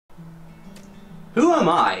Who am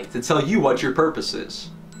I to tell you what your purpose is?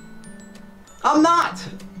 I'm not!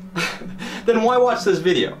 Then why watch this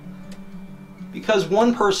video? Because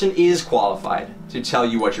one person is qualified to tell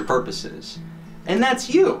you what your purpose is, and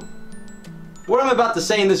that's you. What I'm about to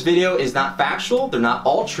say in this video is not factual, they're not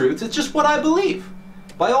all truths, it's just what I believe.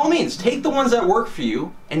 By all means, take the ones that work for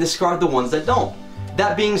you and discard the ones that don't.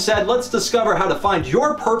 That being said, let's discover how to find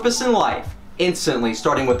your purpose in life instantly,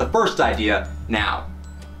 starting with the first idea now.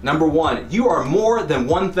 Number one, you are more than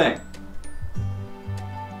one thing.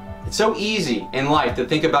 It's so easy in life to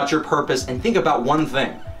think about your purpose and think about one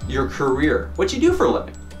thing, your career, what you do for a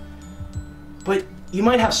living. But you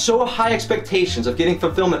might have so high expectations of getting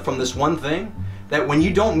fulfillment from this one thing that when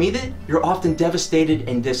you don't meet it, you're often devastated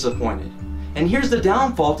and disappointed. And here's the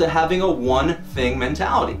downfall to having a one thing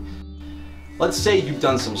mentality. Let's say you've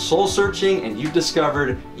done some soul searching and you've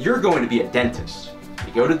discovered you're going to be a dentist.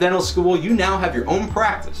 You go to dental school, you now have your own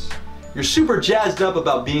practice. You're super jazzed up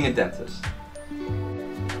about being a dentist.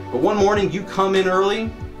 But one morning you come in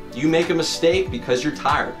early, you make a mistake because you're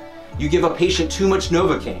tired. You give a patient too much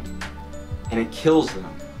Novocaine and it kills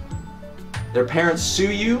them. Their parents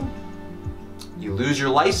sue you, you lose your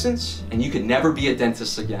license, and you can never be a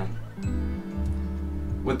dentist again.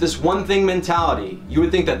 With this one thing mentality, you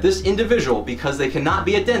would think that this individual, because they cannot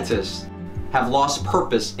be a dentist, have lost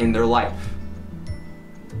purpose in their life.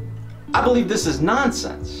 I believe this is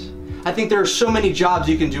nonsense. I think there are so many jobs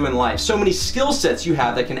you can do in life, so many skill sets you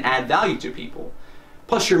have that can add value to people.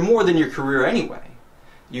 Plus, you're more than your career anyway.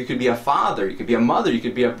 You could be a father, you could be a mother, you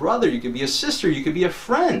could be a brother, you could be a sister, you could be a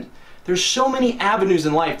friend. There's so many avenues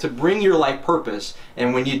in life to bring your life purpose,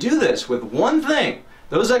 and when you do this with one thing,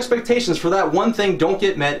 those expectations for that one thing don't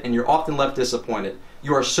get met and you're often left disappointed.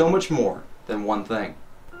 You are so much more than one thing.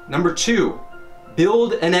 Number two,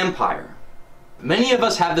 build an empire. Many of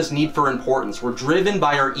us have this need for importance. We're driven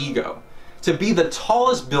by our ego to be the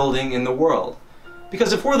tallest building in the world.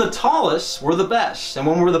 Because if we're the tallest, we're the best. And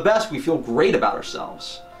when we're the best, we feel great about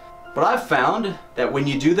ourselves. But I've found that when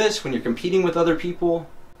you do this, when you're competing with other people,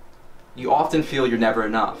 you often feel you're never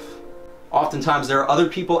enough. Oftentimes there are other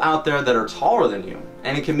people out there that are taller than you,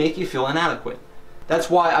 and it can make you feel inadequate. That's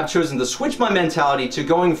why I've chosen to switch my mentality to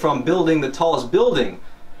going from building the tallest building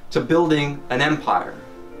to building an empire.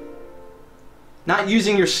 Not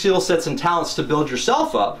using your skill sets and talents to build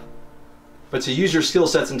yourself up, but to use your skill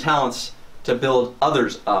sets and talents to build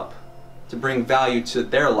others up, to bring value to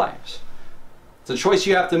their lives. It's a choice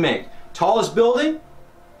you have to make. Tallest building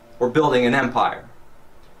or building an empire.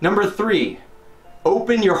 Number three,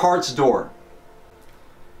 open your heart's door.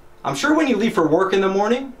 I'm sure when you leave for work in the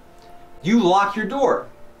morning, you lock your door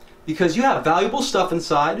because you have valuable stuff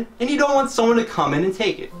inside and you don't want someone to come in and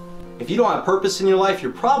take it. If you don't have purpose in your life,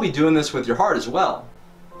 you're probably doing this with your heart as well.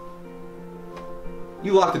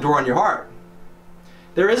 You lock the door on your heart.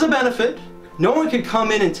 There is a benefit. No one can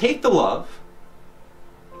come in and take the love,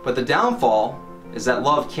 but the downfall is that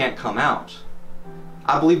love can't come out.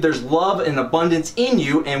 I believe there's love and abundance in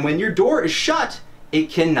you, and when your door is shut, it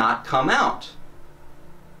cannot come out.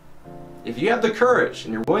 If you have the courage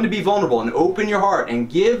and you're willing to be vulnerable and open your heart and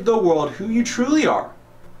give the world who you truly are,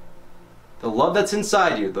 the love that's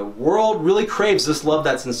inside you, the world really craves this love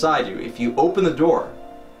that's inside you. If you open the door,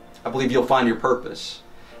 I believe you'll find your purpose.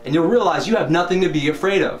 And you'll realize you have nothing to be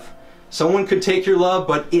afraid of. Someone could take your love,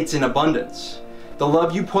 but it's in abundance. The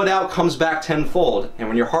love you put out comes back tenfold. And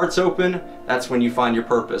when your heart's open, that's when you find your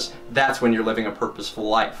purpose. That's when you're living a purposeful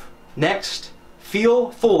life. Next, feel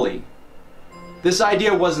fully. This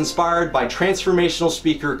idea was inspired by transformational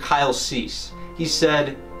speaker Kyle Cease. He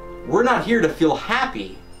said, "We're not here to feel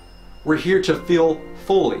happy. We're here to feel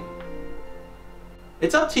fully."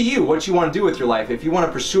 It's up to you what you want to do with your life. If you want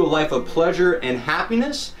to pursue a life of pleasure and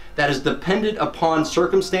happiness that is dependent upon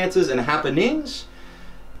circumstances and happenings,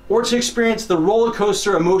 or to experience the roller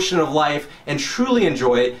coaster emotion of life and truly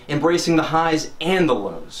enjoy it, embracing the highs and the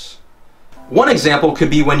lows. One example could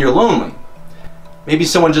be when you're lonely. Maybe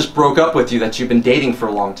someone just broke up with you that you've been dating for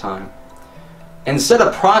a long time. Instead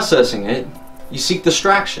of processing it, you seek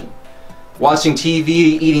distraction. Watching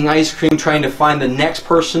TV, eating ice cream, trying to find the next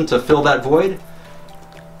person to fill that void.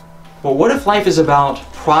 But what if life is about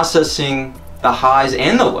processing the highs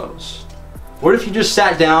and the lows? What if you just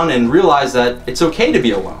sat down and realized that it's okay to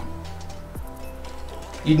be alone?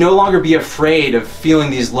 You'd no longer be afraid of feeling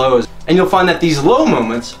these lows, and you'll find that these low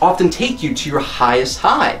moments often take you to your highest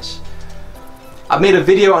highs. I've made a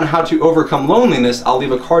video on how to overcome loneliness. I'll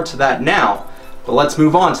leave a card to that now, but let's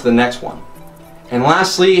move on to the next one. And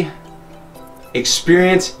lastly,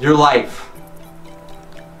 experience your life.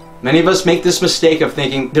 Many of us make this mistake of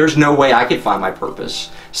thinking, there's no way I could find my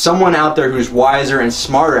purpose. Someone out there who's wiser and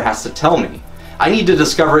smarter has to tell me. I need to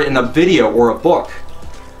discover it in a video or a book.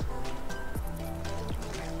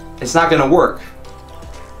 It's not going to work.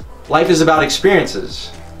 Life is about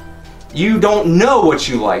experiences. You don't know what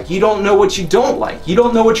you like. You don't know what you don't like. You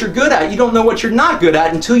don't know what you're good at. You don't know what you're not good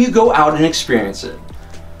at until you go out and experience it.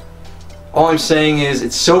 All I'm saying is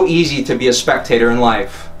it's so easy to be a spectator in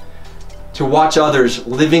life, to watch others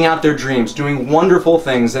living out their dreams, doing wonderful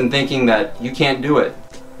things and thinking that you can't do it,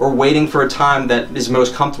 or waiting for a time that is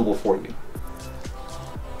most comfortable for you.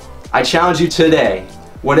 I challenge you today,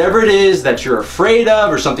 whatever it is that you're afraid of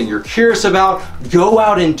or something you're curious about, go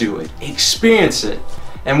out and do it. Experience it.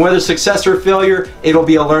 And whether success or failure, it'll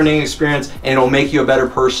be a learning experience and it'll make you a better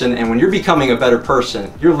person. And when you're becoming a better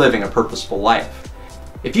person, you're living a purposeful life.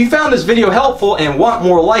 If you found this video helpful and want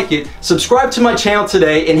more like it, subscribe to my channel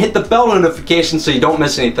today and hit the bell notification so you don't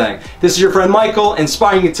miss anything. This is your friend Michael,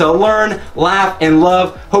 inspiring you to learn, laugh, and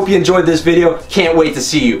love. Hope you enjoyed this video. Can't wait to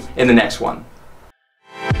see you in the next one.